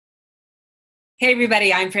Hey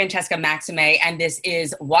everybody, I'm Francesca Maxime, and this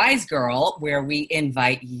is Wise Girl, where we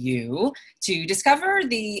invite you to discover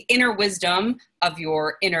the inner wisdom of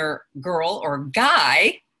your inner girl or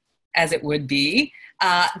guy, as it would be,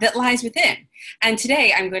 that lies within. And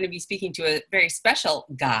today I'm going to be speaking to a very special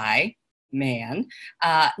guy, man,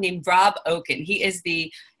 named Rob Oken. He is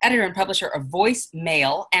the editor and publisher of Voice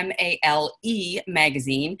Male, M-A-L-E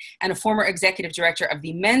magazine, and a former executive director of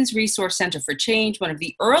the Men's Resource Center for Change, one of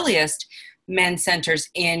the earliest men's centers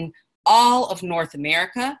in all of North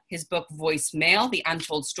America. His book, Voice Male, The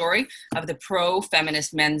Untold Story of the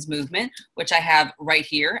Pro-Feminist Men's Movement, which I have right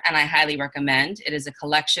here, and I highly recommend. It is a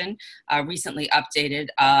collection, recently updated,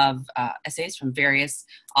 of essays from various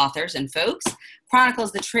authors and folks,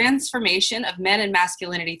 chronicles the transformation of men and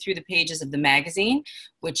masculinity through the pages of the magazine,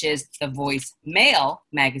 which is the Voice Male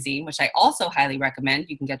magazine, which I also highly recommend.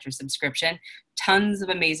 You can get your subscription. Tons of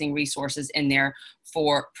amazing resources in there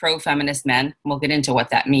for pro-feminist men. We'll get into what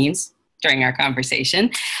that means during our conversation.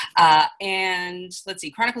 And let's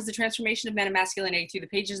see, chronicles the transformation of men and masculinity through the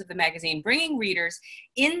pages of the magazine, bringing readers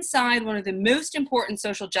inside one of the most important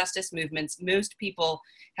social justice movements most people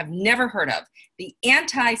have never heard of, the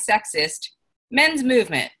anti-sexist men's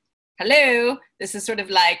movement. Hello, this is sort of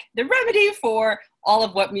like the remedy for all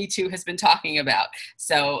of what Me Too has been talking about.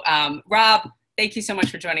 So Rob, thank you so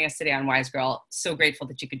much for joining us today on Wise Girl. So grateful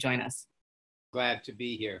that you could join us. Glad to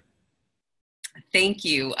be here. Thank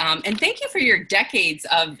you. And thank you for your decades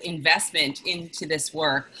of investment into this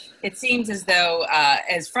work. It seems as though,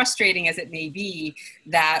 as frustrating as it may be,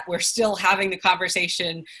 that we're still having the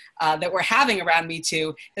conversation that we're having around Me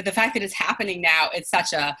Too, that the fact that it's happening now at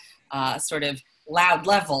such a sort of loud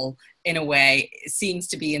level, in a way, seems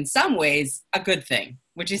to be in some ways a good thing.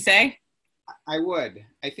 Would you say? I would.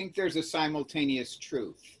 I think there's a simultaneous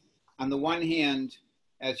truth. On the one hand,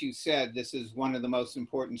 as you said, this is one of the most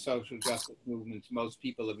important social justice movements most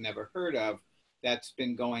people have never heard of. That's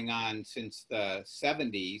been going on since the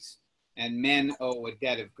 70s. And men owe a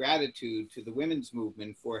debt of gratitude to the women's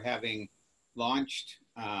movement for having launched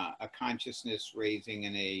a consciousness raising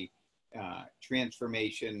and a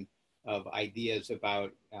transformation of ideas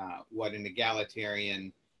about what an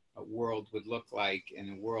egalitarian world would look like, in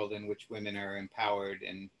a world in which women are empowered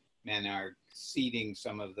and men are ceding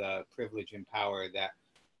some of the privilege and power that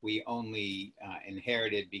we only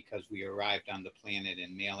inherited because we arrived on the planet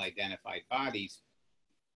in male-identified bodies.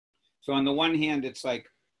 So on the one hand, it's like,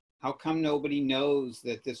 how come nobody knows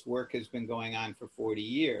that this work has been going on for 40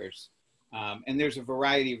 years? And there's a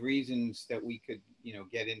variety of reasons that we could,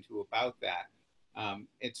 get into about that.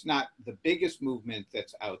 It's not the biggest movement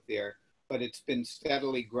that's out there, but it's been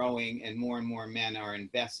steadily growing, and more men are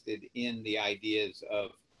invested in the ideas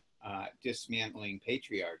of dismantling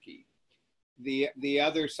patriarchy. The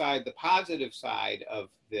other side, the positive side of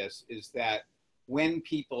this, is that when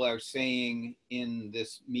people are saying in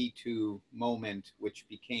this Me Too moment, which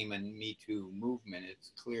became a Me Too movement,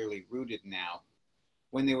 it's clearly rooted now,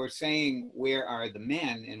 when they were saying, where are the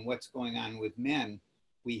men and what's going on with men,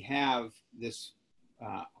 we have this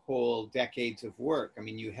whole decades of work. I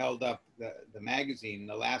mean, you held up the magazine.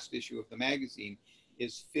 The last issue of the magazine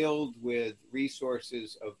is filled with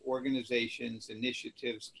resources of organizations,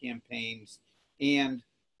 initiatives, campaigns, and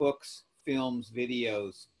books, films,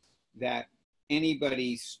 videos that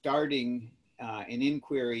anybody starting an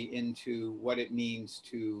inquiry into what it means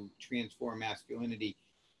to transform masculinity,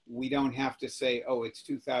 we don't have to say, oh, it's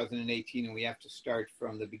 2018 and we have to start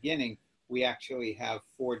from the beginning. We actually have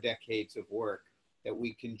 4 decades of work that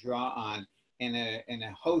we can draw on, and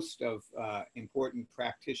a host of important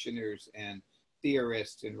practitioners and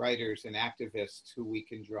theorists and writers and activists who we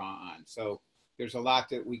can draw on. So there's a lot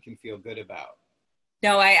that we can feel good about.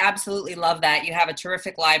 No, I absolutely love that. You have a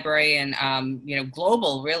terrific library and,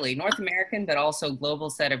 global, really, North American, but also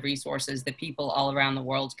global set of resources that people all around the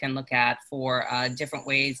world can look at for different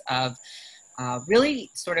ways of really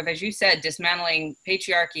sort of, as you said, dismantling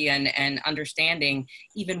patriarchy and understanding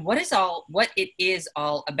even what it is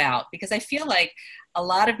all about. Because I feel like a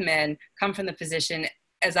lot of men come from the position,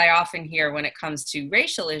 as I often hear when it comes to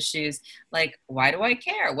racial issues, like, why do I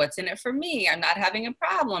care? What's in it for me? I'm not having a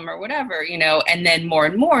problem or whatever, and then more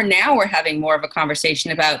and more now we're having more of a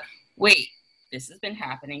conversation about, wait, this has been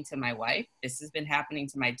happening to my wife. This has been happening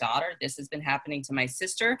to my daughter. This has been happening to my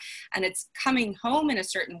sister. And it's coming home in a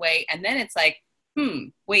certain way. And then it's like,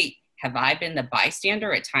 wait, have I been the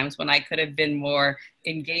bystander at times when I could have been more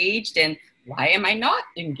engaged? And why am I not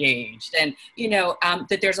engaged? And,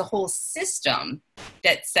 that there's a whole system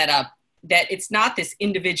that's set up, that it's not this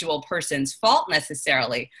individual person's fault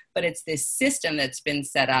necessarily, but it's this system that's been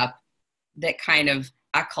set up that kind of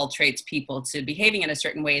acculturates people to behaving in a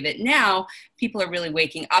certain way that now people are really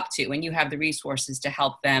waking up to, and you have the resources to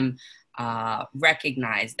help them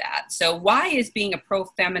recognize that. So why is being a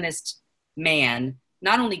pro-feminist man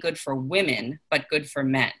not only good for women, but good for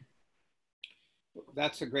men?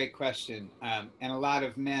 That's a great question. And a lot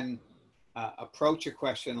of men approach a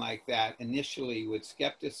question like that initially with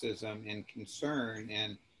skepticism and concern,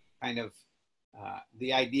 and kind of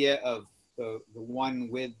the idea of the one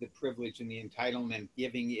with the privilege and the entitlement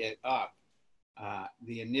giving it up.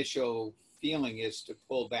 The initial feeling is to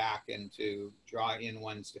pull back and to draw in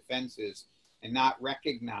one's defenses and not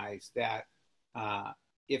recognize that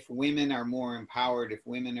if women are more empowered, if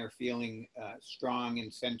women are feeling strong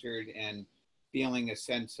and centered and feeling a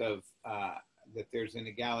sense of that there's an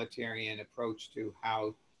egalitarian approach to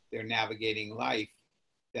how they're navigating life,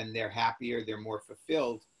 then they're happier, they're more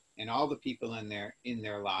fulfilled, and all the people in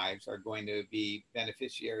their lives are going to be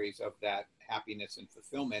beneficiaries of that happiness and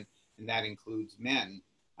fulfillment, and that includes men,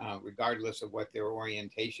 regardless of what their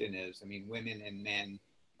orientation is. I mean, women and men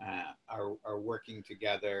are working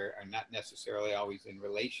together, are not necessarily always in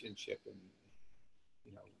relationship and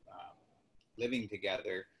living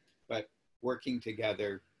together, but working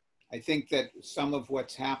together. I think that some of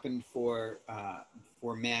what's happened for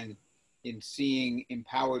men in seeing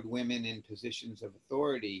empowered women in positions of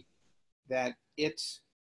authority, that it's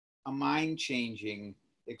a mind-changing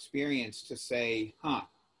experience to say,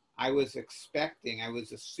 I was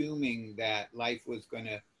assuming that life was going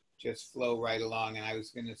to just flow right along and I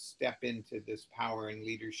was going to step into this power and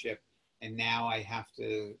leadership. And now I have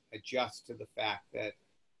to adjust to the fact that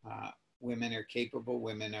women are capable,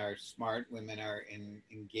 women are smart, women are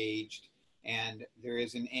engaged, and there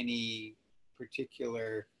isn't any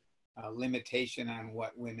particular limitation on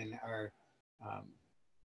what women are,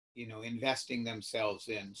 investing themselves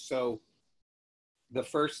in. So the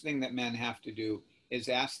first thing that men have to do is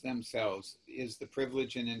ask themselves, is the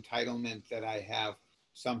privilege and entitlement that I have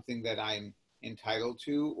something that I'm entitled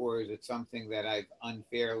to, or is it something that I've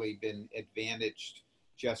unfairly been advantaged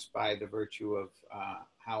just by the virtue of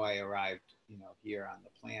how I arrived, here on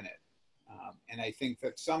the planet? And I think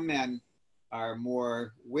that some men are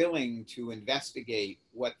more willing to investigate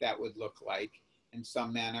what that would look like, and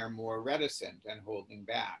some men are more reticent and holding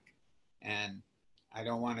back. And I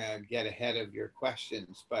don't want to get ahead of your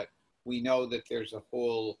questions, but we know that there's a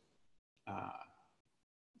whole, I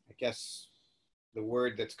guess the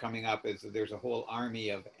word that's coming up is that there's a whole army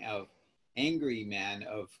of angry men,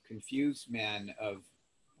 of confused men, of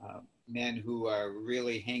men who are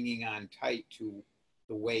really hanging on tight to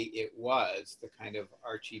the way it was, the kind of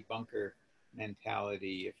Archie Bunker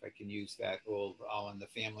mentality, if I can use that old All in the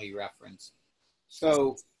Family reference.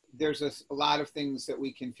 So there's a lot of things that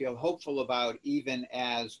we can feel hopeful about, even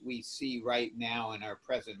as we see right now in our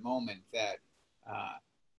present moment that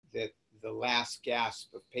that the last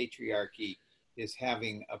gasp of patriarchy is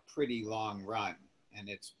having a pretty long run, and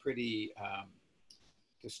it's pretty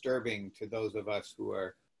disturbing to those of us who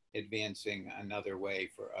are advancing another way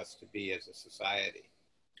for us to be as a society.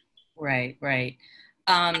 Right, right.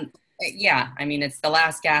 Yeah, I mean, it's the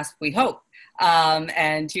last gasp, we hope. And,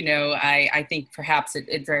 I think perhaps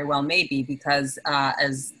it very well may be, because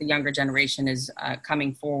as the younger generation is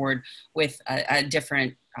coming forward with a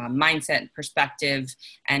different mindset, perspective,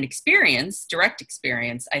 and experience, direct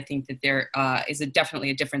experience, I think that there is definitely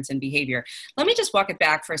a difference in behavior. Let me just walk it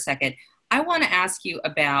back for a second. I want to ask you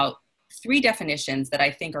about 3 definitions that I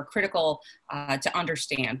think are critical to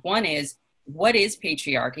understand. One is, what is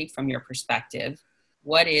patriarchy from your perspective?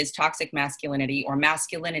 What is toxic masculinity, or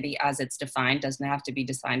masculinity as it's defined? Doesn't have to be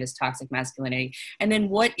defined as toxic masculinity. And then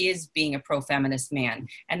what is being a pro-feminist man?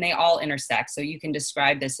 And they all intersect. So you can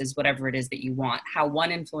describe this as whatever it is that you want, how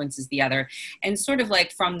one influences the other. And sort of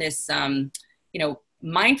like from this,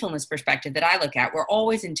 mindfulness perspective that I look at, we're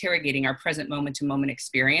always interrogating our present moment to moment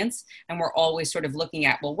experience. And we're always sort of looking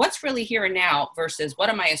at, well, what's really here and now versus what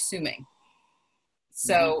am I assuming?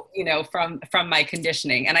 So, from my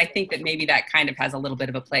conditioning. And I think that maybe that kind of has a little bit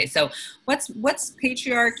of a play. So what's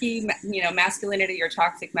patriarchy, masculinity or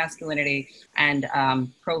toxic masculinity, and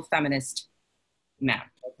pro-feminist men?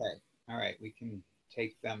 Okay. All right. We can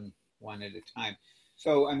take them one at a time.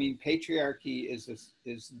 So, I mean, patriarchy is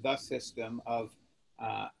the system of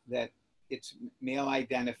that it's male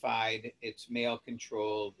identified, it's male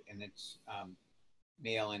controlled, and it's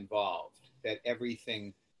male involved, that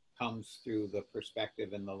everything comes through the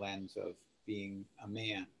perspective and the lens of being a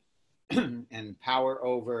man. And power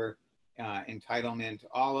over, entitlement,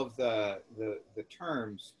 all of the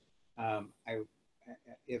terms.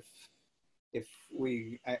 If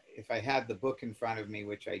I had the book in front of me,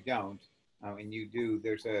 which I don't, and you do,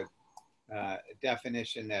 there's a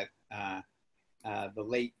definition that the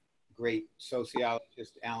late great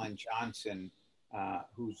sociologist Alan Johnson,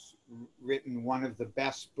 who's written one of the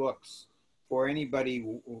best books for anybody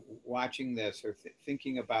watching this or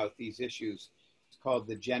thinking about these issues. It's called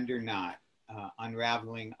The Gender Knot,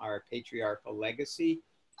 Unraveling Our Patriarchal Legacy.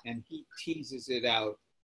 And he teases it out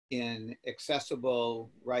in accessible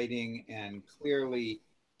writing and clearly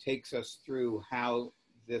takes us through how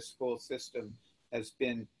this whole system has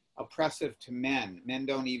been oppressive to men. Men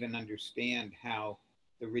don't even understand how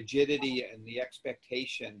the rigidity and the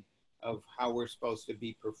expectation of how we're supposed to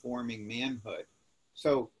be performing manhood.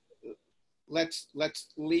 So let's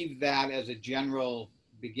leave that as a general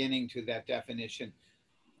beginning to that definition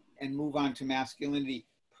and move on to masculinity.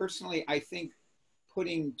 Personally, I think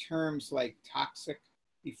putting terms like toxic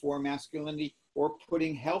before masculinity or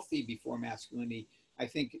putting healthy before masculinity, I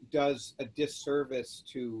think does a disservice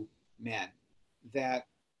to men. That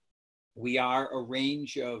we are a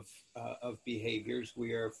range of behaviors.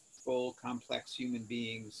 We are full, complex human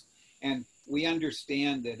beings. And we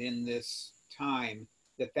understand that in this time,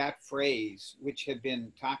 that phrase, which had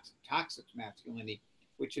been toxic masculinity,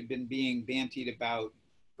 which had been being bandied about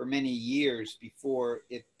for many years before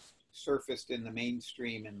it surfaced in the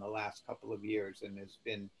mainstream in the last couple of years and has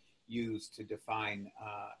been used to define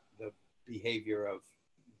the behavior of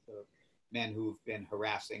the men who've been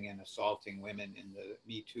harassing and assaulting women in the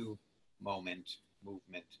Me Too movement.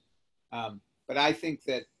 But I think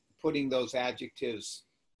that putting those adjectives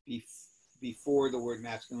before the word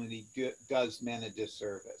masculinity does men a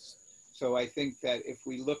disservice. So I think that if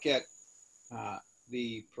we look at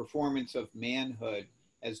the performance of manhood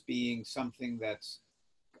as being something that's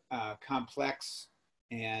complex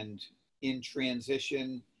and in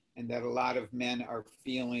transition, and that a lot of men are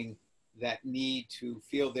feeling that need to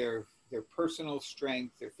feel their personal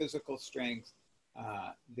strength, their physical strength,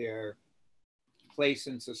 their place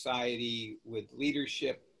in society with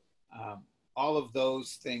leadership, all of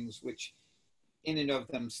those things which in and of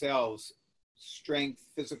themselves, strength,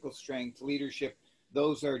 physical strength, leadership,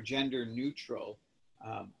 those are gender neutral.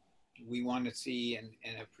 We want to see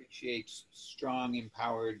and appreciate strong,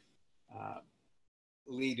 empowered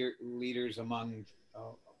leaders among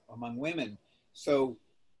women. So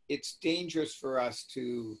it's dangerous for us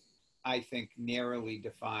to, I think, narrowly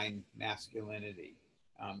define masculinity.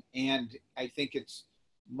 And I think it's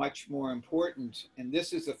much more important, and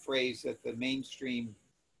this is a phrase that the mainstream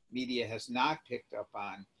media has not picked up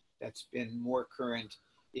on, that's been more current,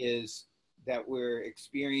 is that we're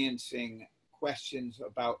experiencing questions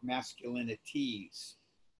about masculinities,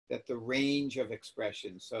 that the range of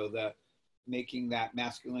expression, so the making that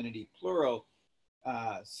masculinity plural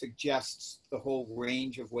suggests the whole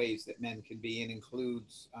range of ways that men can be and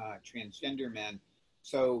includes transgender men.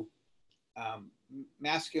 So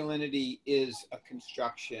masculinity is a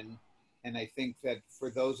construction, and I think that for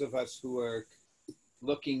those of us who are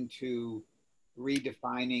looking to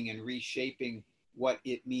redefining and reshaping what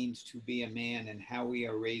it means to be a man and how we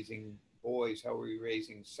are raising boys, how we're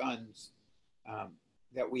raising sons,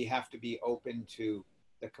 that we have to be open to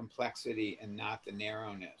the complexity and not the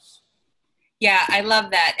narrowness. Yeah, I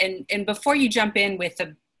love that. And before you jump in with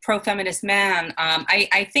the pro-feminist man,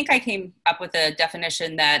 I think I came up with a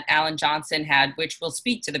definition that Alan Johnson had, which will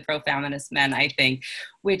speak to the pro-feminist men, I think,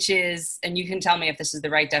 which is, and you can tell me if this is the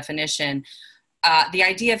right definition, the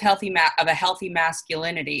idea of a healthy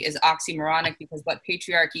masculinity is oxymoronic because what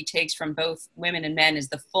patriarchy takes from both women and men is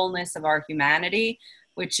the fullness of our humanity,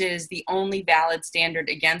 which is the only valid standard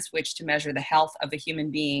against which to measure the health of a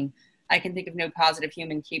human being. I can think of no positive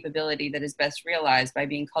human capability that is best realized by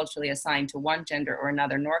being culturally assigned to one gender or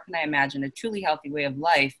another, nor can I imagine a truly healthy way of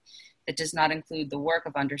life that does not include the work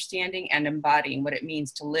of understanding and embodying what it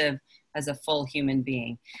means to live as a full human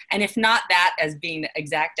being. And if not that as being the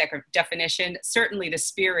exact definition, certainly the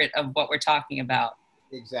spirit of what we're talking about.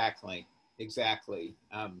 Exactly.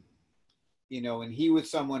 You know, and he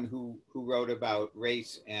was someone who wrote about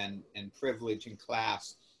race and privilege and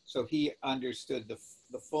class. So he understood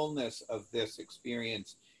the fullness of this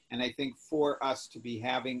experience. And I think for us to be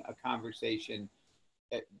having a conversation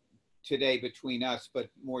today between us, but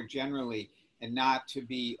more generally, and not to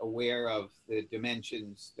be aware of the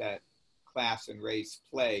dimensions that class and race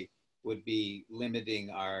play would be limiting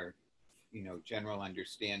our, you know, general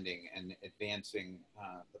understanding and advancing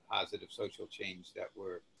the positive social change that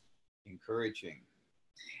we're encouraging.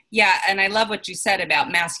 Yeah, and I love what you said about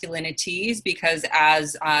masculinities, because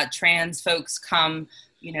as trans folks come,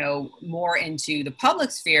 you know, more into the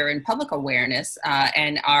public sphere and public awareness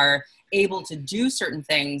and are able to do certain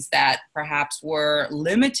things that perhaps were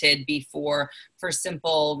limited before for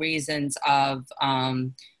simple reasons of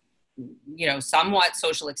somewhat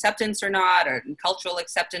social acceptance or not, or cultural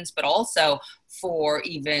acceptance, but also for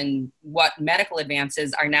even what medical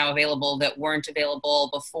advances are now available that weren't available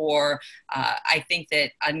before. I think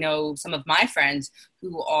that I know some of my friends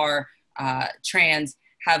who are trans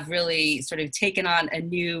have really sort of taken on a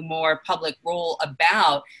new, more public role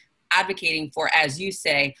about advocating for, as you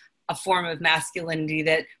say, a form of masculinity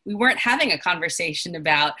that we weren't having a conversation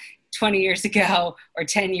about 20 years ago or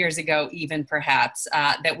 10 years ago, even perhaps,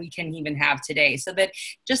 that we can even have today. So that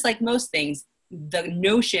just like most things, the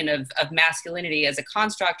notion of masculinity as a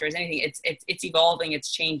construct or as anything, it's evolving,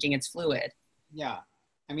 it's changing, it's fluid. Yeah.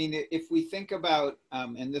 I mean, if we think about,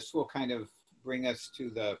 and this will kind of bring us to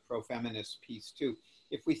the pro-feminist piece too.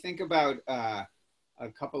 If we think about a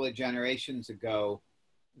couple of generations ago,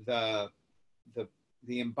 the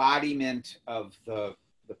embodiment of the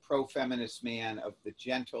pro-feminist man, of the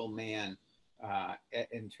gentle man,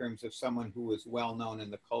 in terms of someone who was well known in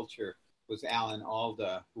the culture, was Alan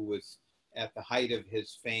Alda, who was at the height of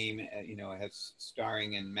his fame, as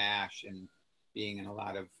starring in MASH and being in a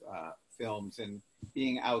lot of films and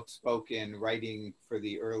being outspoken, writing for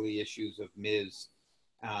the early issues of Ms.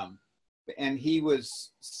 And he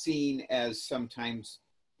was seen as sometimes,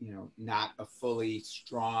 not a fully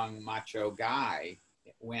strong macho guy,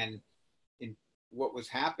 when what was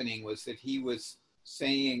happening was that he was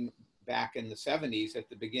saying back in the 70s, at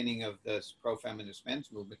the beginning of this pro-feminist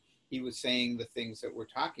men's movement, he was saying the things that we're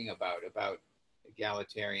talking about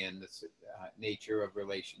egalitarian, the nature of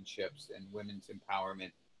relationships and women's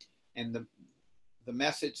empowerment. And the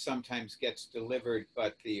message sometimes gets delivered,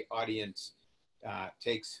 but the audience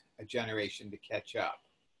takes a generation to catch up.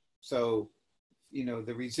 So,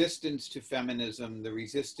 the resistance to feminism, the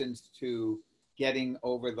resistance to getting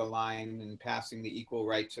over the line and passing the Equal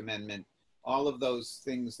Rights Amendment, all of those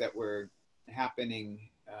things that were happening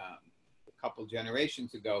a couple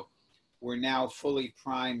generations ago, we're now fully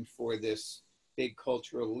primed for this big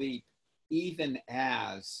cultural leap, even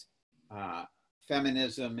as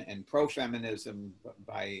feminism and pro-feminism,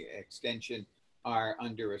 by extension, are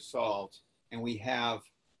under assault. And we have,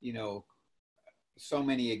 so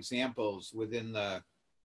many examples within the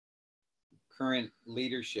current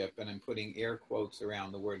leadership, and I'm putting air quotes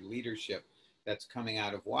around the word leadership, that's coming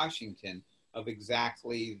out of Washington, of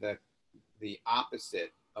exactly the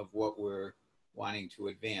opposite of what we're wanting to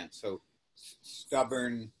advance. So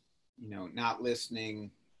stubborn, not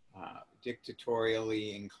listening,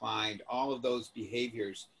 dictatorially inclined, all of those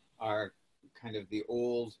behaviors are kind of the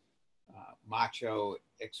old macho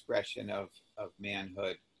expression of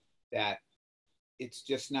manhood, that it's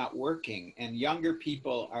just not working. And younger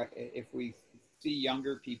people are, if we see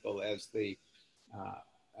younger people as the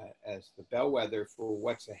bellwether for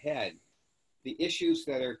what's ahead, the issues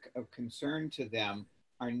that are of concern to them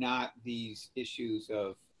are not these issues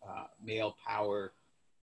of male power.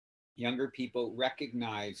 Younger people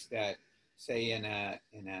recognize that, say, in a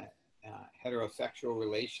heterosexual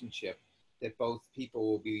relationship, that both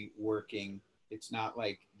people will be working. It's not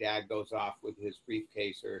like dad goes off with his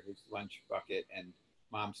briefcase or his lunch bucket and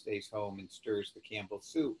mom stays home and stirs the Campbell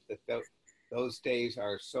soup. That those days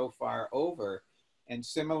are so far over. And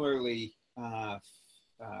similarly,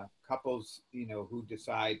 couples, who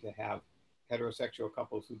decide to have, heterosexual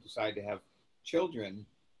couples who decide to have children,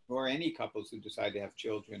 or any couples who decide to have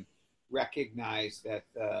children, recognize that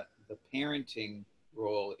the parenting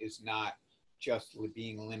role is not just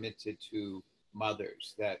being limited to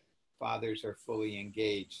mothers, that fathers are fully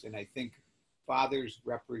engaged. And I think fathers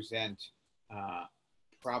represent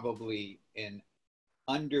probably an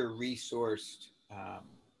under-resourced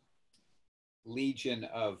legion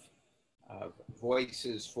of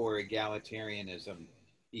voices for egalitarianism,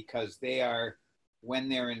 because they are, when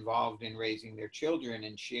they're involved in raising their children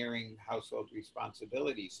and sharing household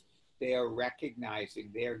responsibilities, they are recognizing,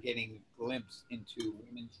 they are getting a glimpse into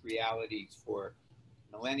women's realities for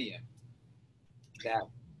millennia. That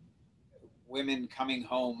women coming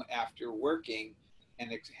home after working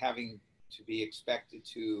and having to be expected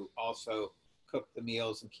to also cook the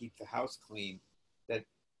meals and keep the house clean, that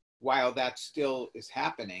while that still is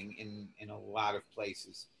happening in a lot of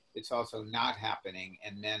places, it's also not happening,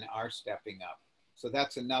 and men are stepping up. So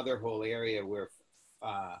that's another whole area where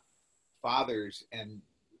fathers, and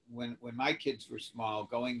when my kids were small,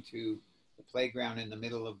 going to the playground in the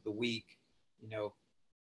middle of the week,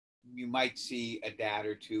 you might see a dad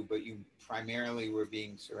or two, but you primarily were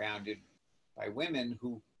being surrounded by women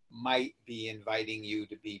who might be inviting you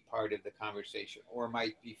to be part of the conversation, or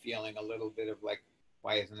might be feeling a little bit of like,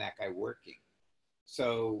 why isn't that guy working?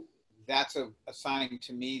 So that's a sign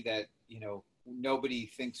to me that, nobody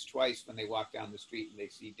thinks twice when they walk down the street and they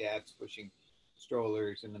see dads pushing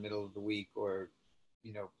strollers in the middle of the week, or,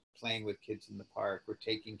 you know, playing with kids in the park, or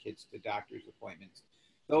taking kids to doctor's appointments.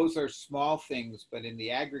 Those are small things, but in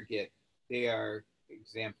the aggregate, they are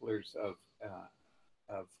exemplars of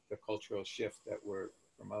the cultural shift that we're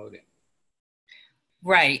promoting.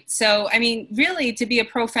 Right. So, I mean, really, to be a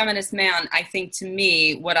pro-feminist man, I think to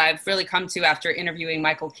me, what I've really come to after interviewing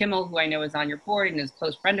Michael Kimmel, who I know is on your board and is a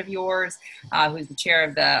close friend of yours, who's the chair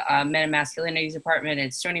of the Men and Masculinities Department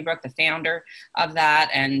at Stony Brook, the founder of that,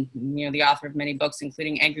 and, you know, the author of many books,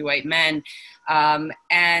 including Angry White Men,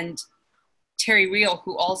 and Terry Real,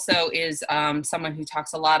 who also is someone who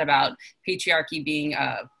talks a lot about patriarchy being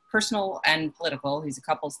personal and political. He's a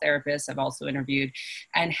couples therapist I've also interviewed,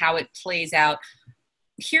 and how it plays out.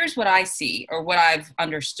 Here's what I see, or what I've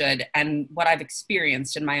understood and what I've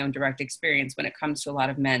experienced in my own direct experience when it comes to a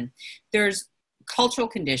lot of men. There's cultural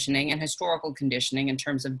conditioning and historical conditioning in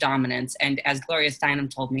terms of dominance. And as Gloria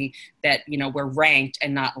Steinem told me, that, you know, we're ranked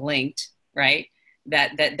and not linked, right?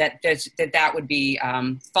 That would be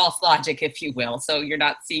false logic, if you will. So you're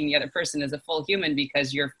not seeing the other person as a full human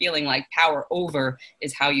because you're feeling like power over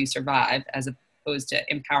is how you survive, as opposed to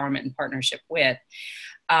empowerment and partnership with.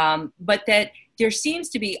 But that there seems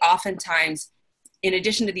to be oftentimes, in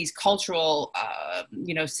addition to these cultural,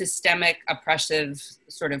 systemic oppressive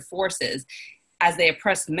sort of forces, as they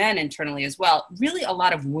oppress men internally as well, really a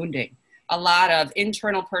lot of wounding, a lot of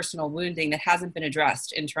internal personal wounding that hasn't been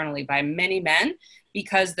addressed internally by many men,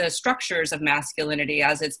 because the structures of masculinity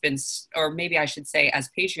as it's been, or maybe I should say as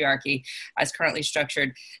patriarchy as currently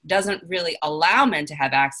structured, doesn't really allow men to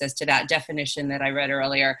have access to that definition that I read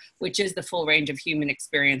earlier, which is the full range of human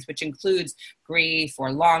experience, which includes grief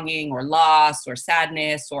or longing or loss or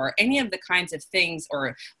sadness or any of the kinds of things,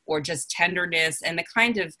 or just tenderness and the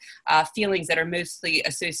kind of feelings that are mostly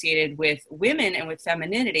associated with women and with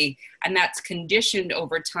femininity. And that's conditioned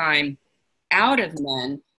over time out of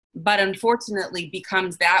men, but unfortunately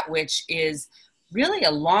becomes that which is really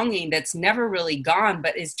a longing that's never really gone,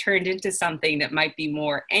 but is turned into something that might be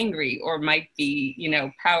more angry or might be, you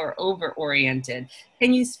know, power over oriented.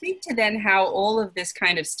 Can you speak to then how all of this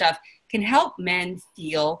kind of stuff can help men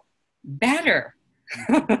feel better?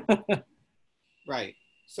 Right.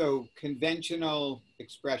 So conventional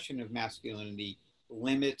expression of masculinity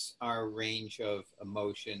limits our range of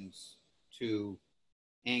emotions to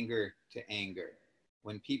anger to anger.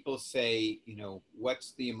 When people say, you know,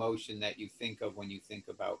 what's the emotion that you think of when you think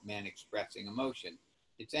about men expressing emotion?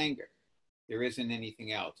 It's anger. There isn't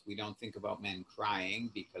anything else. We don't think about men crying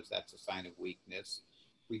because that's a sign of weakness.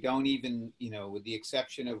 We don't even, you know, with the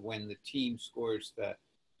exception of when the team scores the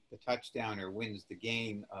touchdown or wins the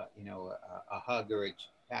game, a hug or a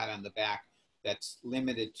pat on the back that's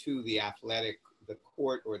limited to the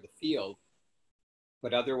court or the field,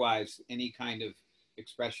 but otherwise any kind of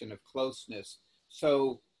expression of closeness.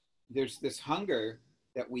 So there's this hunger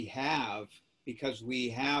that we have because we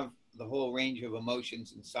have the whole range of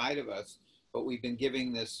emotions inside of us, but we've been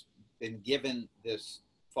given this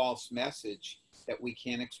false message that we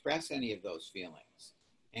can't express any of those feelings.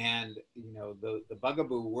 And, you know, the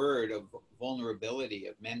bugaboo word of vulnerability,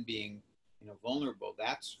 of men being, you know, vulnerable,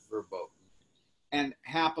 that's verboten. And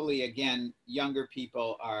happily, again, younger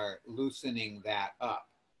people are loosening that up.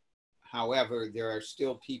 However, there are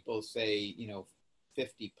still people, say, you know,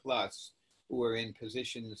 50 plus, who are in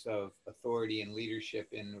positions of authority and leadership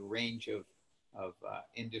in a range of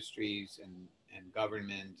industries and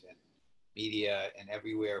government and media and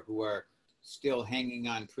everywhere, who are still hanging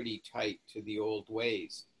on pretty tight to the old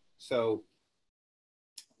ways. So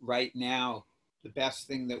right now, the best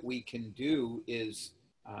thing that we can do is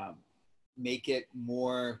make it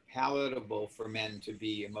more palatable for men to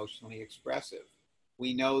be emotionally expressive.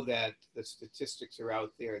 We know that the statistics are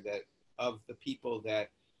out there that of the people that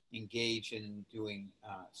engage in doing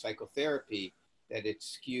psychotherapy, that it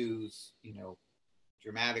skews, you know,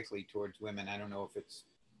 dramatically towards women. I don't know if it's,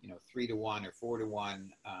 you know, 3-to-1 or 4-to-1,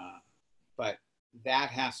 but that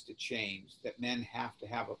has to change, that men have to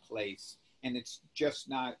have a place. And it's just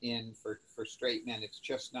not in, for straight men, it's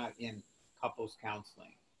just not in couples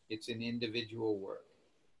counseling. It's in individual work.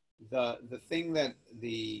 The thing that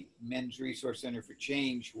the Men's Resource Center for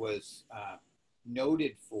Change was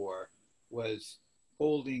noted for was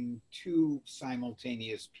holding two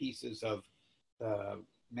simultaneous pieces of the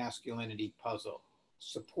masculinity puzzle,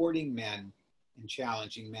 supporting men and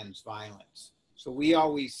challenging men's violence. So we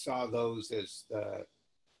always saw those as the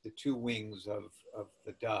two wings of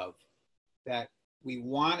the dove, that we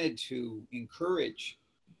wanted to encourage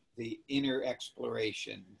the inner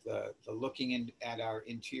exploration, the looking at our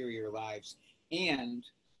interior lives. And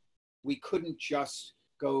we couldn't just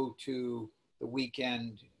go to the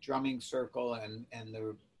weekend drumming circle and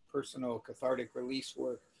the personal cathartic release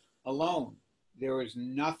work alone. There is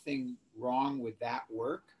nothing wrong with that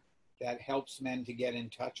work that helps men to get in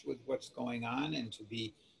touch with what's going on and to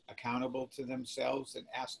be accountable to themselves and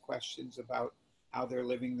ask questions about how they're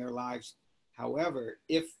living their lives. However,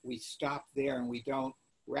 if we stop there and we don't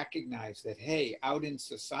recognize that, hey, out in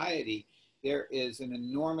society, there is an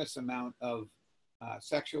enormous amount of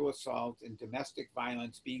sexual assault and domestic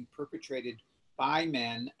violence being perpetrated by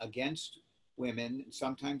men against women,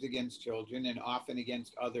 sometimes against children, and often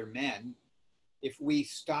against other men. If we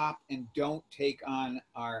stop and don't take on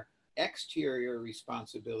our exterior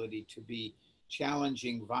responsibility to be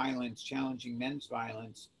challenging violence, challenging men's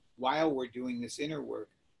violence, while we're doing this inner work,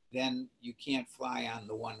 then you can't fly on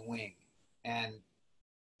the one wing. And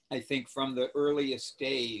I think from the earliest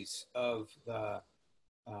days of the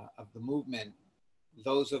movement,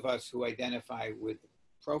 those of us who identify with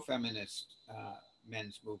pro-feminist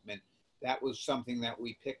men's movement, that was something that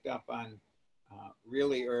we picked up on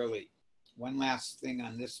really early. One last thing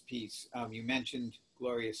on this piece. You mentioned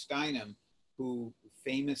Gloria Steinem, who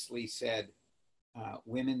famously said,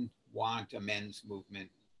 women want a men's movement.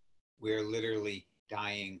 We're literally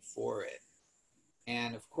dying for it.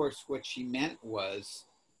 And of course, what she meant was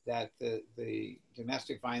that the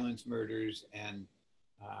domestic violence murders and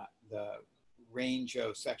the range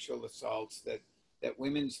of sexual assaults, that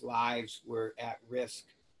women's lives were at risk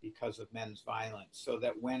because of men's violence. So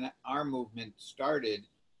that when our movement started,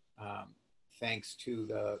 thanks to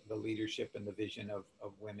the leadership and the vision of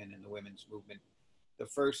women in the women's movement, the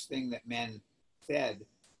first thing that men said,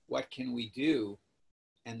 what can we do?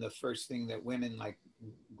 And the first thing that women like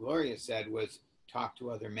Gloria said was talk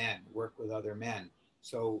to other men, work with other men.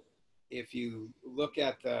 So if you look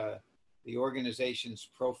at the organizations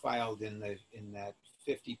profiled in that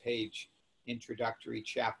 50-page introductory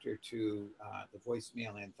chapter to the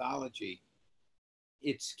Voicemail Anthology,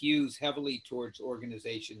 it skews heavily towards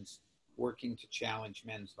organizations working to challenge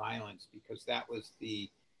men's violence because that was the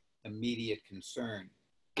immediate concern.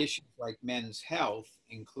 Issues like men's health,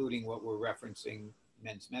 including what we're referencing,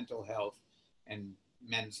 men's mental health and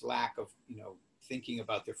men's lack of, thinking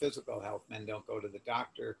about their physical health. Men don't go to the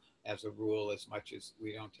doctor as a rule as much as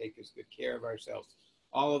we don't take as good care of ourselves.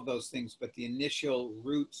 All of those things, but the initial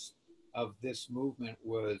roots of this movement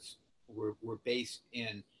were based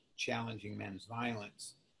in challenging men's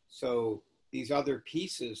violence. So these other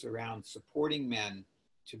pieces around supporting men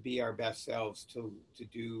to be our best selves, to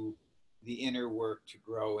do the inner work, to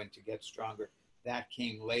grow and to get stronger, that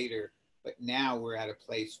came later. But now we're at a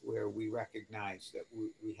place where we recognize that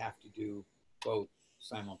we have to do both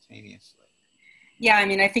simultaneously. Yeah, I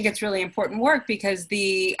mean, I think it's really important work because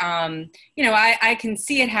I can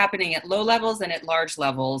see it happening at low levels and at large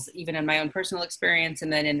levels, even in my own personal experience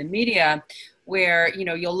and then in the media, where,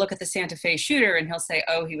 you'll look at the Santa Fe shooter and he'll say,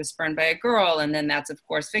 oh, he was spurned by a girl. And then that's, of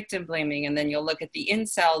course, victim blaming. And then you'll look at the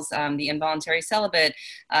incels, the involuntary celibate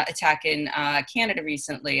attack in Canada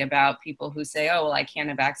recently about people who say, oh, well, I can't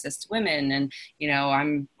have access to women.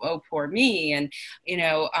 And, oh, poor me. And,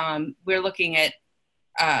 we're looking at,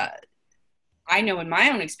 I know in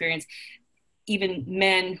my own experience, even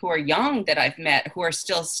men who are young that I've met who are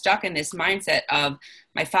still stuck in this mindset of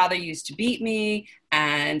my father used to beat me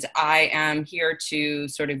and I am here to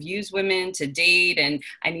sort of use women to date and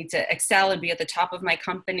I need to excel and be at the top of my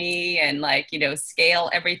company and scale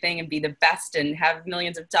everything and be the best and have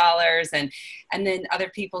millions of dollars. And then other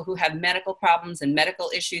people who have medical problems and medical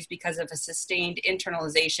issues because of a sustained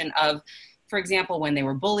internalization of, for example, when they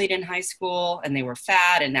were bullied in high school and they were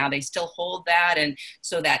fat and now they still hold that. And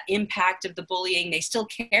so that impact of the bullying, they still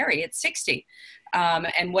carry at 60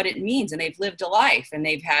 and what it means. And they've lived a life and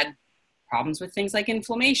they've had problems with things like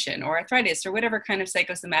inflammation or arthritis or whatever kind of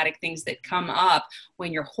psychosomatic things that come up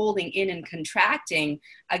when you're holding in and contracting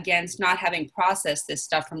against not having processed this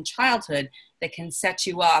stuff from childhood that can set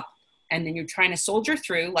you up. And then you're trying to soldier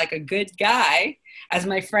through like a good guy. As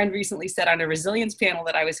my friend recently said on a resilience panel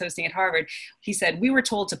that I was hosting at Harvard, he said, we were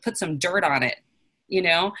told to put some dirt on it,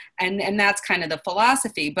 and that's kind of the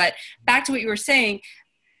philosophy. But back to what you were saying,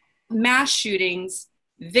 mass shootings,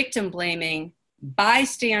 victim blaming,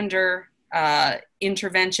 bystander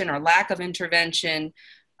intervention or lack of intervention,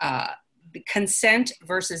 consent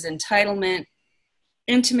versus entitlement,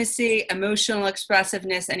 intimacy, emotional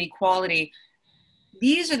expressiveness, and equality.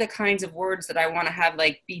 These are the kinds of words that I want to have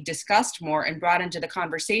be discussed more and brought into the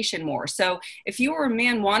conversation more. So if you were a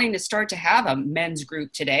man wanting to start to have a men's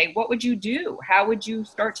group today, what would you do? How would you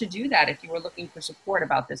start to do that if you were looking for support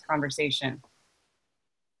about this conversation?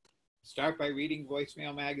 Start by reading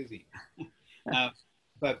Voicemail magazine.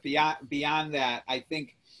 But beyond that, I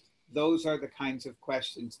think those are the kinds of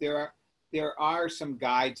questions. There are some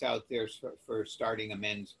guides out there for starting a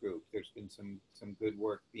men's group. There's been some good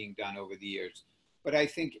work being done over the years. But I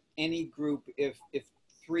think any group, if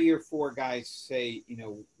 3 or 4 guys say, you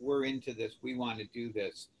know, we're into this, we want to do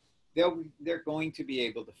this, they're going to be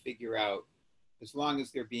able to figure out, as long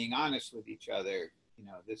as they're being honest with each other, you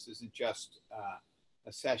know, this isn't just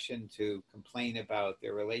a session to complain about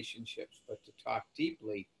their relationships, but to talk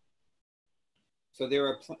deeply. So there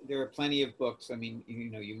are plenty of books. I mean,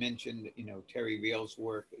 you know, you mentioned, you know, Terry Real's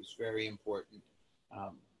work is very important.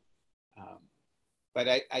 Um, but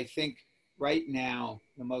I think right now,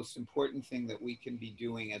 the most important thing that we can be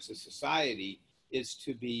doing as a society is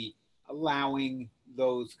to be allowing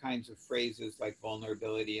those kinds of phrases like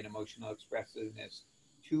vulnerability and emotional expressiveness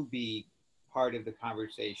to be part of the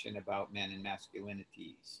conversation about men and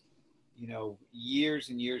masculinities. You know, years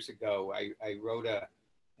and years ago, I wrote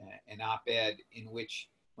an op-ed in which,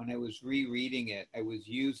 when I was rereading it, I was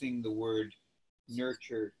using the word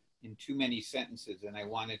nurture in too many sentences, and I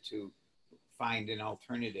wanted to find an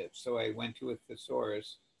alternative. So I went to a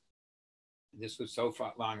thesaurus. This was so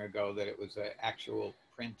long ago that it was an actual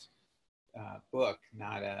print book,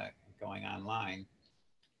 not going online.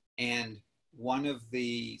 And one of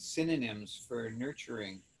the synonyms for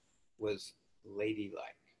nurturing was ladylike.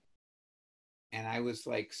 And I was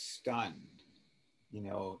like stunned, you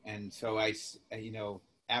know. And so you know,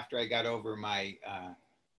 after I got over my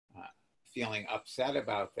feeling upset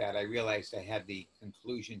about that, I realized I had the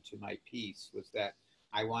conclusion to my piece was that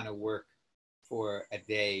I want to work for a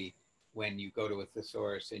day when you go to a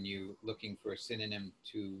thesaurus and you're looking for a synonym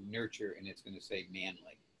to nurture, and it's going to say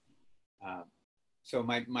manly. So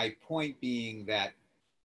my point being that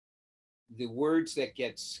the words that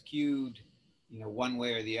get skewed, you know, one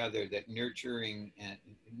way or the other, that nurturing and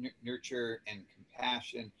nurture and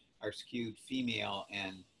compassion are skewed female,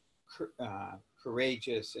 and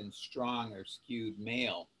courageous and strong are skewed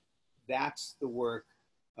male. That's the work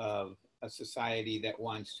of a society that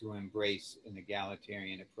wants to embrace an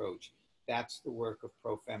egalitarian approach. That's the work of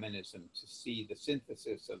pro-feminism, to see the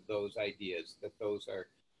synthesis of those ideas, that those are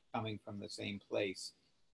coming from the same place.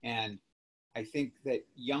 And I think that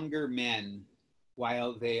younger men,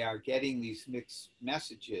 while they are getting these mixed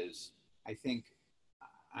messages, I think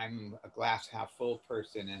I'm a glass half full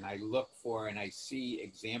person, and I look for and I see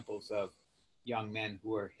examples of young men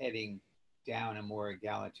who are heading down a more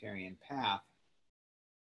egalitarian path.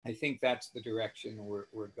 I think that's the direction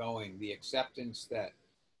we're going. The acceptance that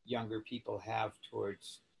younger people have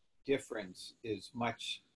towards difference is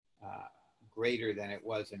much greater than it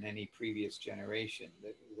was in any previous generation.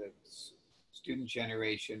 The student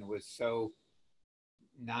generation was so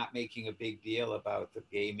not making a big deal about the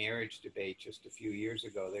gay marriage debate just a few years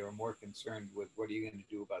ago. They were more concerned with, what are you going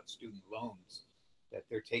to do about student loans? That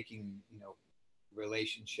they're taking, you know,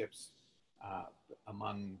 relationships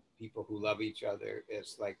among people who love each other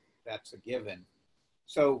as like that's a given.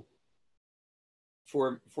 So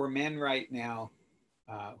for men right now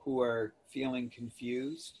who are feeling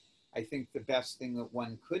confused, I think the best thing that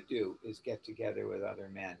one could do is get together with other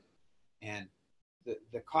men. And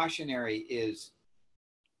the cautionary is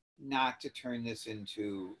not to turn this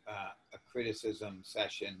into a criticism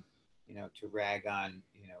session, you know, to rag on,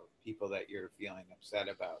 you know, people that you're feeling upset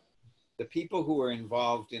about. The people who are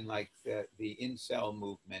involved in like the incel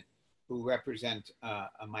movement, who represent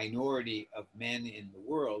a minority of men in the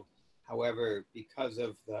world, however, because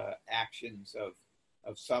of the actions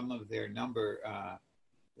of some of their number,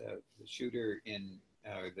 the shooter in,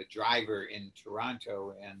 the driver in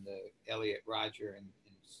Toronto, and the Elliot Rodger in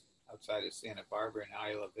outside of Santa Barbara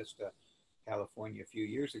and Isla Vista, California, a few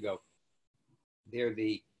years ago, they're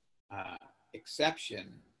the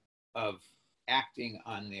exception of acting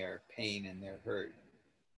on their pain and their hurt.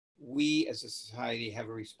 We as a society have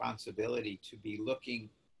a responsibility to be looking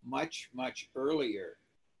much, much earlier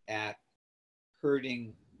at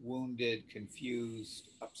hurting, wounded, confused,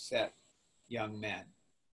 upset young men.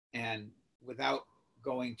 And without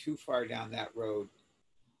going too far down that road,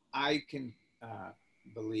 I can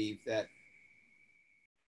believe that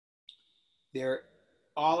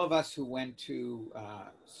all of us who went to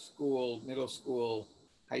school, middle school,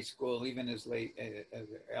 high school, even as late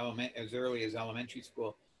as early as elementary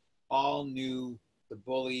school, all knew the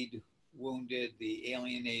bullied, wounded, the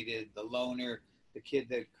alienated, the loner, the kid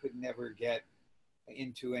that could never get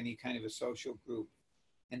into any kind of a social group.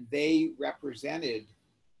 And they represented,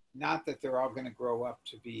 not that they're all going to grow up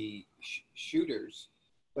to be shooters,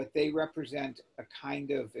 but they represent a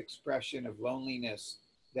kind of expression of loneliness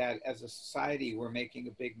that as a society we're making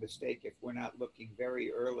a big mistake if we're not looking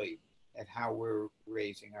very early at how we're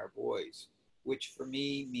raising our boys. which for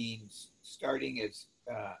me means starting as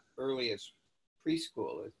early as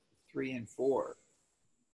preschool, at 3 and 4,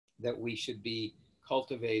 that we should be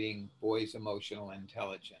cultivating boys' emotional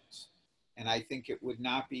intelligence. And I think it would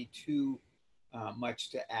not be too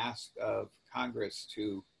much to ask of Congress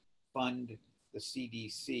to fund the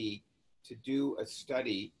CDC to do a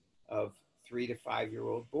study of 3 to 5 year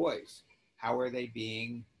old boys. How are they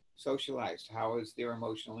being socialized? How is their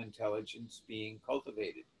emotional intelligence being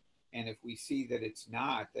cultivated? And if we see that it's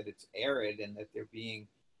not, that it's arid and that they're being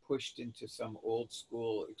pushed into some old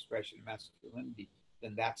school expression of masculinity,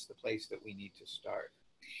 then that's the place that we need to start.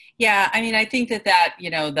 Yeah, I mean, I think that you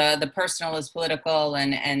know, the personal is political,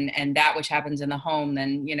 and that which happens in the home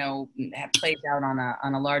then, you know, plays out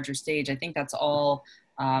on a larger stage. I think that's all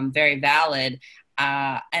very valid.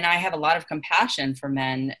 And I have a lot of compassion for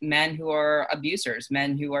men who are abusers,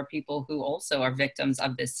 men who are people who also are victims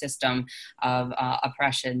of this system of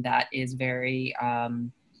oppression that is very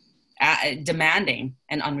demanding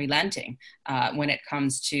and unrelenting when it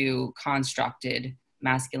comes to constructed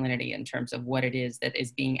masculinity in terms of what it is that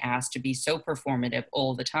is being asked to be so performative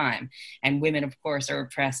all the time. And women, of course, are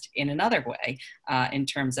oppressed in another way in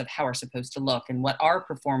terms of how we're supposed to look and what our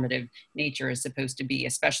performative nature is supposed to be,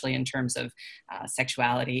 especially in terms of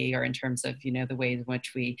sexuality or in terms of, you know, the ways in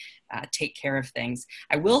which we take care of things.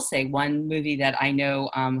 I will say one movie that I know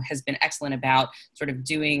has been excellent about sort of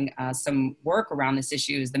doing some work around this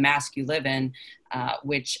issue is The Mask You Live In,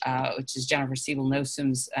 which is Jennifer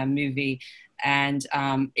Siebel-Nosum's movie. And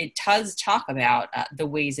it does talk about the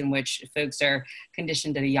ways in which folks are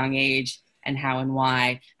conditioned at a young age and how and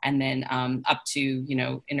why, and then up to, you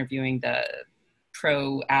know, interviewing the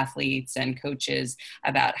pro athletes and coaches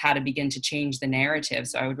about how to begin to change the narrative.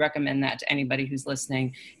 So I would recommend that to anybody who's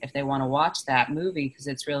listening if they want to watch that movie, because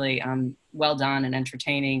it's really well done and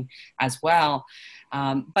entertaining as well.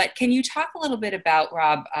 But can you talk a little bit about,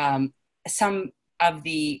 Rob, some of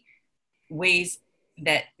the ways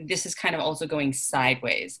that this is kind of also going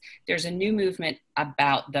sideways? There's a new movement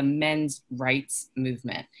about the men's rights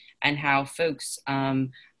movement and how folks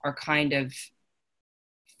are kind of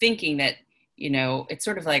thinking that, you know, it's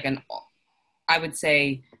sort of like I would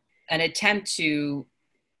say, an attempt to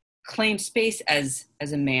claim space as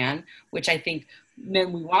a man, which I think we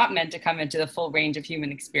want men to come into the full range of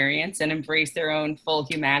human experience and embrace their own full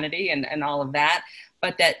humanity and all of that.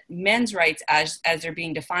 But that men's rights, as they're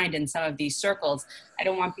being defined in some of these circles, I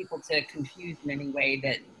don't want people to confuse in any way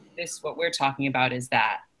that this, what we're talking about, is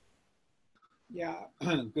that. Yeah,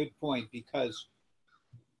 good point, because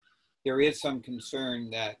there is some concern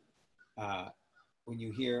that when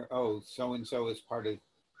you hear, oh, so-and-so is part of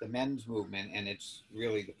the men's movement, and it's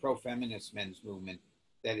really the pro-feminist men's movement,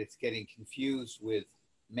 that it's getting confused with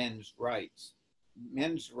men's rights.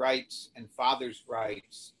 Men's rights and father's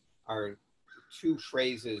rights are two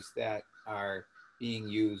phrases that are being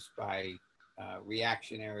used by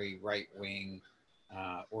reactionary, right-wing,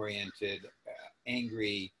 oriented,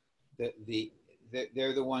 angry.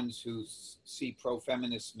 They're the ones who see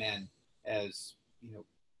pro-feminist men as, you know,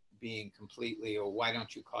 being completely, or why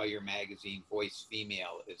don't you call your magazine Voice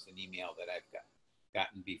Female, is an email that I've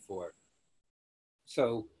gotten before.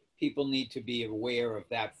 So people need to be aware of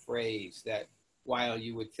that phrase, that while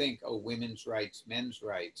you would think, oh, women's rights, men's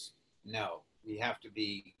rights, no, we have to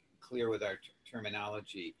be clear with our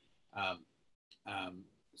terminology.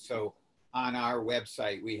 So on our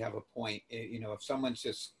website, we have a point, you know, if someone's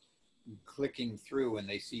just clicking through and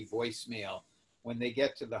they see voicemail, when they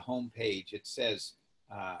get to the home page, it says,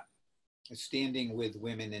 standing with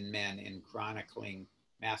women and men in chronicling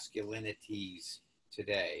masculinities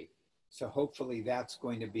today. So hopefully that's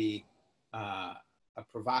going to be a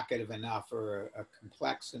provocative enough or a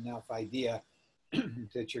complex enough idea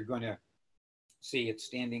that you're going to see it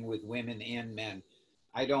standing with women and men.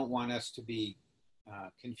 I don't want us to be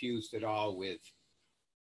confused at all with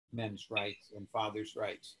men's rights and father's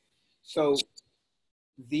rights. So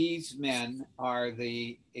these men are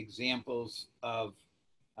the examples of,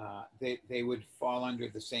 they would fall under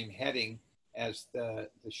the same heading as the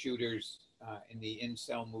shooters in the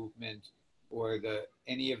incel movement, or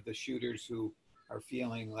any of the shooters who are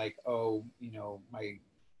feeling like, oh, you know, my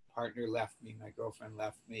partner left me, my girlfriend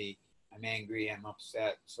left me, I'm angry, I'm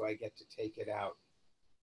upset, so I get to take it out.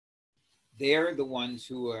 They're the ones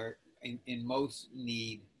who are in most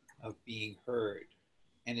need of being heard.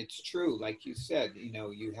 And it's true, like you said, you know,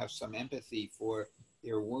 you have some empathy for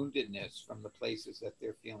their woundedness from the places that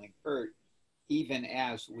they're feeling hurt, even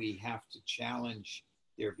as we have to challenge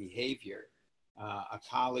their behavior. A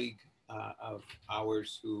colleague of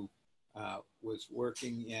ours who was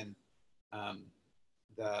working in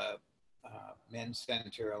the Men's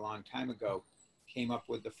Center a long time ago came up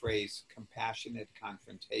with the phrase compassionate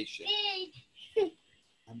confrontation.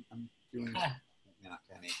 I'm doing not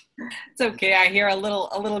Penny. It's okay. I hear a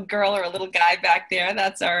little girl or a little guy back there.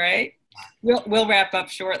 That's all right. We'll wrap up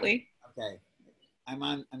shortly. Okay.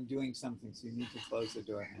 I'm doing something, so you need to close the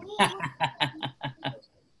door now.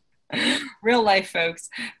 Real life, folks.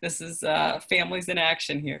 This is families in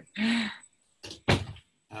action here.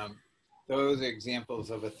 Those are examples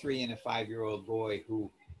of a 3 and a 5-year-old boy who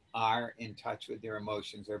are in touch with their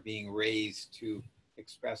emotions, are being raised to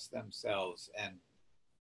express themselves, and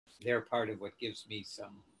they're part of what gives me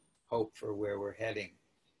some hope for where we're heading.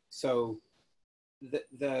 So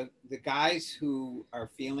the guys who are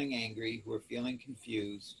feeling angry, who are feeling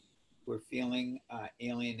confused, who are feeling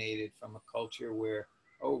alienated from a culture where,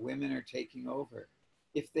 oh, women are taking over,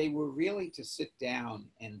 if they were really to sit down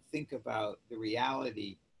and think about the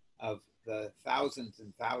reality of the thousands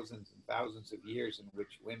and thousands and thousands of years in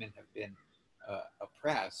which women have been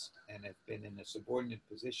oppressed and have been in a subordinate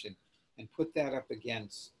position, and put that up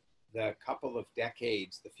against the couple of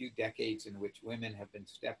decades, the few decades in which women have been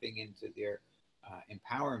stepping into their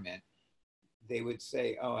empowerment, they would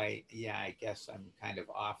say, oh, I guess I'm kind of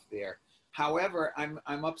off there. However,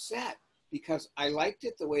 I'm upset because I liked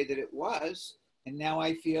it the way that it was, and now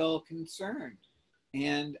I feel concerned.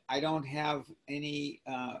 And I don't have any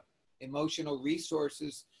emotional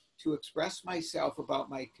resources to express myself about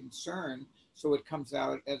my concern, so it comes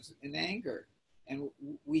out as an anger. And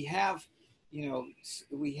we have,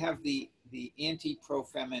 we have the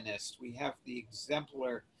anti-pro-feminist, we have the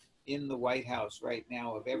exemplar in the White House right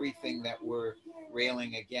now of everything that we're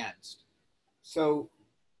railing against. So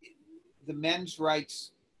the men's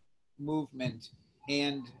rights movement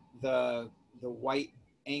and the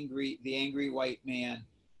angry white man,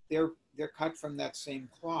 they're cut from that same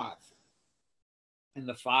cloth. And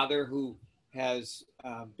the father who has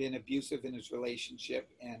been abusive in his relationship,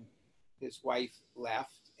 and his wife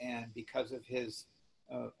left, and because of his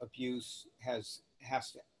abuse has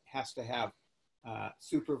to have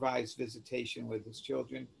supervised visitation with his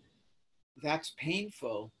children. That's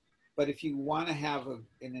painful, but if you want to have an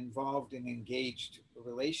involved and engaged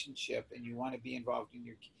relationship, and you want to be involved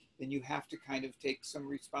in then you have to kind of take some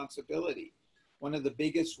responsibility. One of the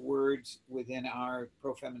biggest words within our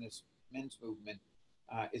pro-feminist men's movement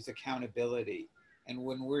is accountability. And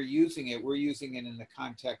when we're using it in the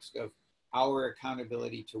context of our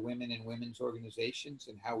accountability to women and women's organizations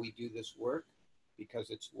and how we do this work, because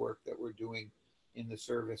it's work that we're doing in the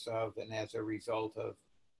service of and as a result of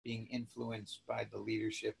being influenced by the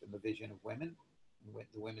leadership and the vision of women and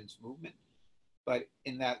the women's movement. But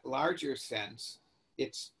in that larger sense,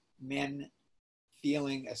 it's men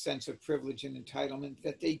feeling a sense of privilege and entitlement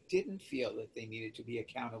that they didn't feel that they needed to be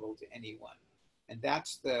accountable to anyone. And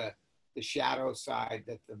that's the shadow side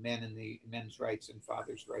that the men in the men's rights and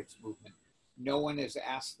fathers' rights movement, no one has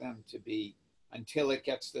asked them to be, until it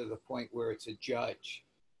gets to the point where it's a judge,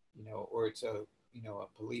 or it's a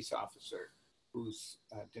police officer who's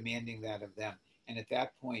demanding that of them. And at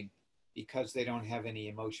that point, because they don't have any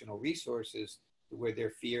emotional resources, where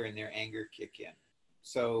their fear and their anger kick in.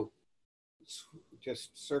 So just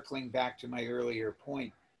circling back to my earlier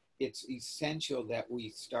point, it's essential that we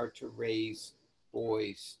start to raise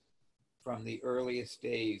boys from the earliest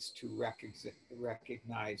days to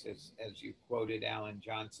recognize, as you quoted Alan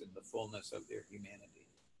Johnson, the fullness of their humanity.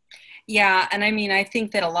 Yeah, and I mean, I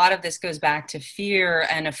think that a lot of this goes back to fear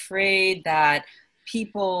and afraid that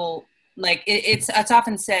people, like it's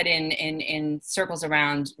often said in circles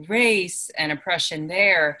around race and oppression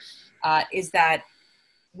there, is that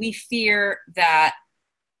we fear that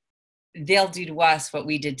they'll do to us what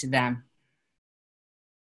we did to them.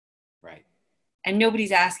 Right. And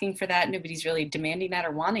nobody's asking for that. Nobody's really demanding that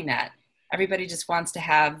or wanting that. Everybody just wants to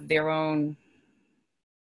have their own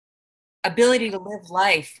ability to live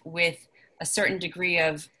life with a certain degree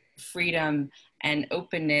of freedom and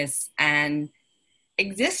openness and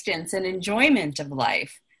existence and enjoyment of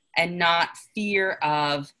life, and not fear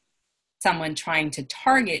of someone trying to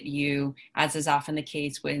target you, as is often the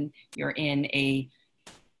case when you're in a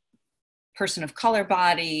person of color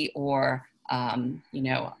body, or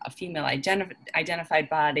a female identified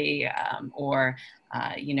body, or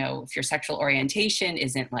if your sexual orientation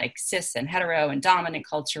isn't like cis and hetero and dominant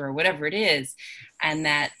culture or whatever it is. And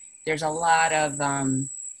that there's a lot of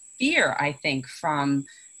fear, I think, from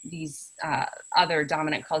these other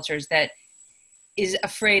dominant cultures that is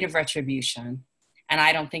afraid of retribution. And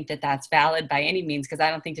I don't think that that's valid by any means, because I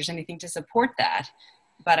don't think there's anything to support that.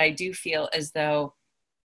 But I do feel as though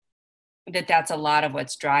that's a lot of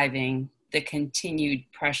what's driving the continued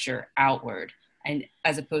pressure outward and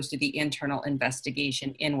as opposed to the internal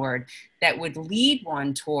investigation inward that would lead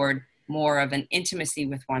one toward more of an intimacy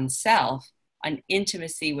with oneself, an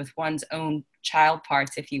intimacy with one's own child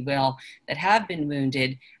parts, if you will, that have been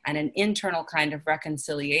wounded, and an internal kind of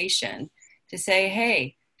reconciliation to say,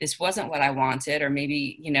 hey, this wasn't what I wanted, or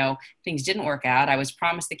maybe, things didn't work out. I was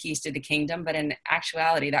promised the keys to the kingdom, but in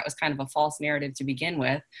actuality, that was kind of a false narrative to begin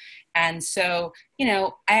with. And so,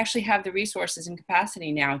 I actually have the resources and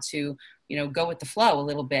capacity now to, go with the flow a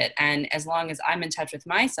little bit. And as long as I'm in touch with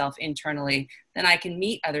myself internally, then I can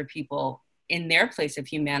meet other people in their place of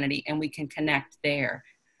humanity and we can connect there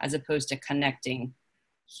as opposed to connecting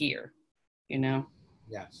here,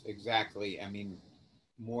 Yes, exactly. I mean,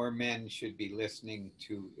 more men should be listening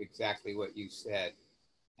to exactly what you said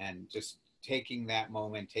and just taking that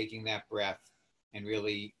moment, taking that breath, and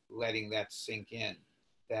really letting that sink in,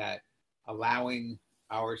 that allowing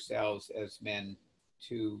ourselves as men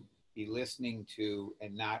to be listening to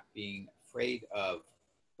and not being afraid of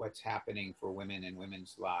what's happening for women in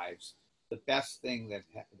women's lives. The best thing that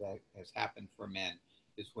has happened for men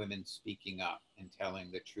is women speaking up and telling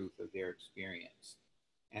the truth of their experience.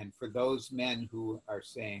 And for those men who are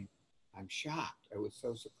saying, I'm shocked, I was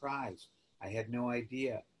so surprised, I had no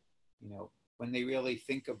idea, when they really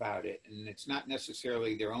think about it, and it's not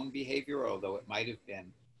necessarily their own behavior, although it might have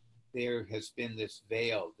been, there has been this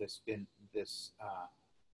veil, this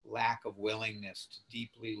lack of willingness to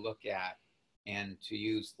deeply look at and to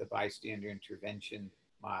use the bystander intervention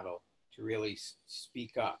model to really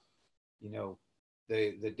speak up.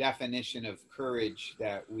 The definition of courage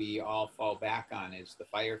that we all fall back on is the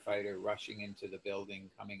firefighter rushing into the building,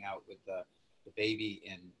 coming out with the baby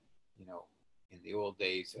in the old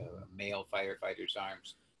days, a male firefighter's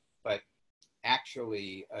arms. But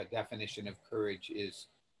actually, a definition of courage is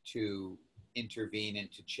to intervene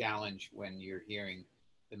and to challenge when you're hearing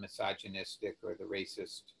the misogynistic or the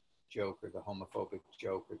racist joke or the homophobic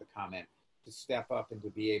joke or the comment, to step up and to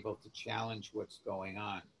be able to challenge what's going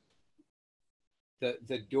on.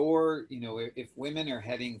 The door, if women are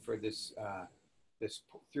heading for this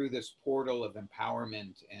through this portal of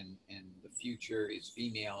empowerment, and the future is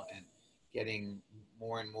female and getting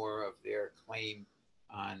more and more of their claim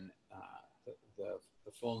on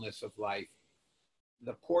the fullness of life,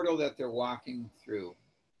 the portal that they're walking through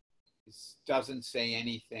doesn't say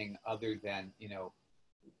anything other than,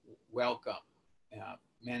 welcome.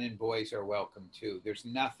 Men and boys are welcome too. There's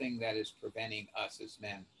nothing that is preventing us as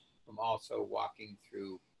men from also walking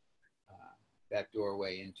through that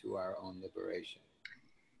doorway into our own liberation.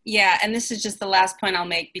 Yeah, and this is just the last point I'll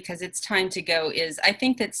make because it's time to go, is I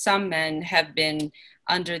think that some men have been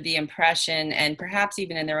under the impression, and perhaps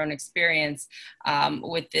even in their own experience,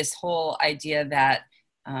 with this whole idea that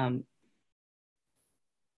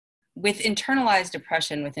with internalized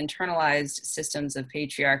oppression, with internalized systems of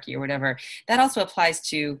patriarchy or whatever, that also applies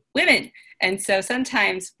to women. And so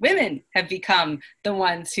sometimes women have become the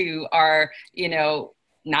ones who are,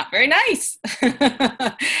 not very nice.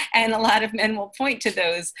 And a lot of men will point to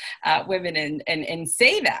those women and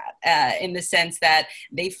say that in the sense that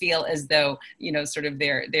they feel as though, sort of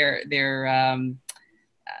their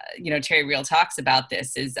Terry Real talks about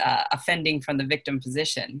this, is offending from the victim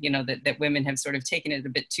position, that women have sort of taken it a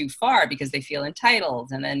bit too far because they feel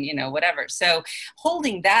entitled and then, whatever. So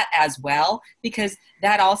holding that as well, because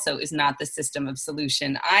that also is not the system of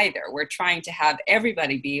solution either. We're trying to have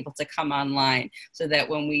everybody be able to come online so that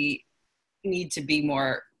when we need to be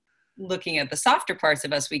more looking at the softer parts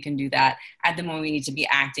of us, we can do that. And then when we need to be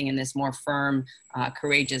acting in this more firm,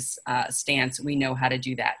 courageous stance, we know how to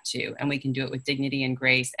do that too. And we can do it with dignity and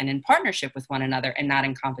grace and in partnership with one another and not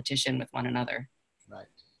in competition with one another.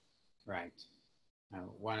 Right.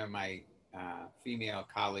 One of my female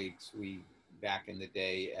colleagues, back in the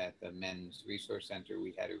day at the Men's Resource Center,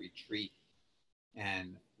 we had a retreat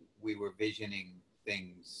and we were visioning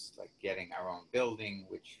things like getting our own building,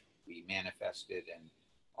 which we manifested, and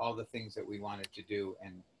all the things that we wanted to do.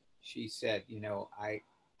 And she said,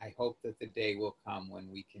 I hope that the day will come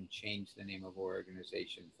when we can change the name of our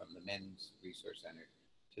organization from the Men's Resource Center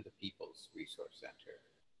to the People's Resource Center.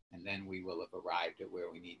 And then we will have arrived at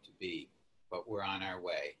where we need to be, but we're on our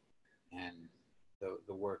way. And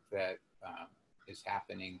the work that is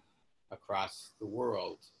happening across the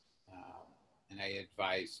world, and I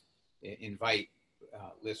invite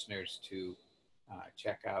listeners to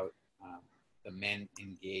check out the Men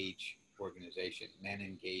Engage organization,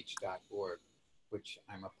 menengage.org, which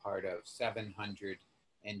I'm a part of, 700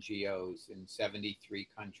 NGOs in 73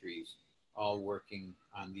 countries, all working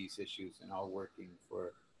on these issues and all working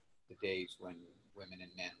for the days when women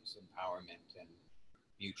and men's empowerment and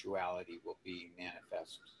mutuality will be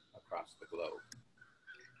manifest across across the globe.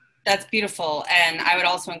 That's beautiful. And I would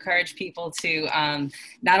also encourage people to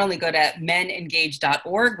not only go to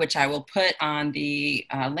menengage.org, which I will put on the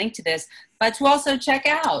link to this, but to also check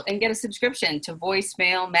out and get a subscription to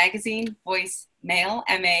Voicemail magazine, Voicemail,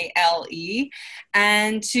 M-A-L-E.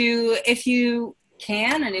 And to, if you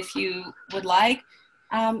can and if you would like,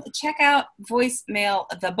 check out Voicemail,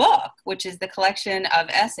 the book, which is the collection of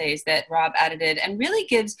essays that Rob edited and really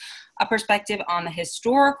gives a perspective on the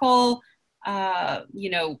historical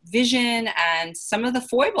vision and some of the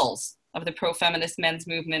foibles of the pro-feminist men's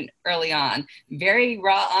movement early on. Very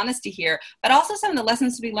raw honesty here, but also some of the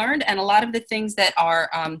lessons to be learned and a lot of the things that are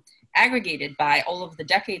aggregated by all of the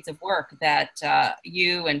decades of work that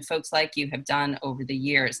you and folks like you have done over the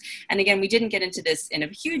years. And again, we didn't get into this in a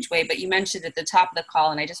huge way, but you mentioned at the top of the call,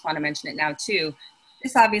 and I just want to mention it now too,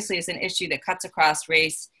 this obviously is an issue that cuts across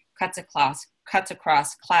race, cuts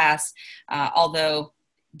across class, although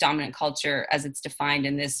dominant culture as it's defined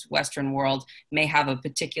in this Western world may have a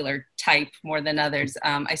particular type more than others.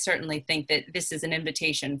 I certainly think that this is an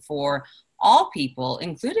invitation for all people,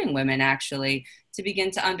 including women actually, to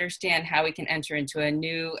begin to understand how we can enter into a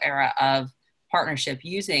new era of partnership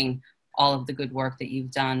using all of the good work that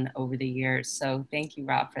you've done over the years. So thank you,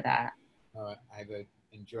 Rob, for that. I've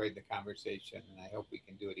enjoyed the conversation and I hope we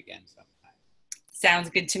can do it again sometime. Sounds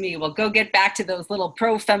good to me. Well, go get back to those little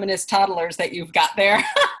pro-feminist toddlers that you've got there.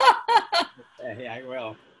 Hey, I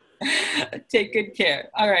will. Take good care.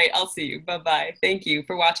 All right, I'll see you. Bye-bye. Thank you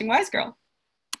for watching Wise Girl.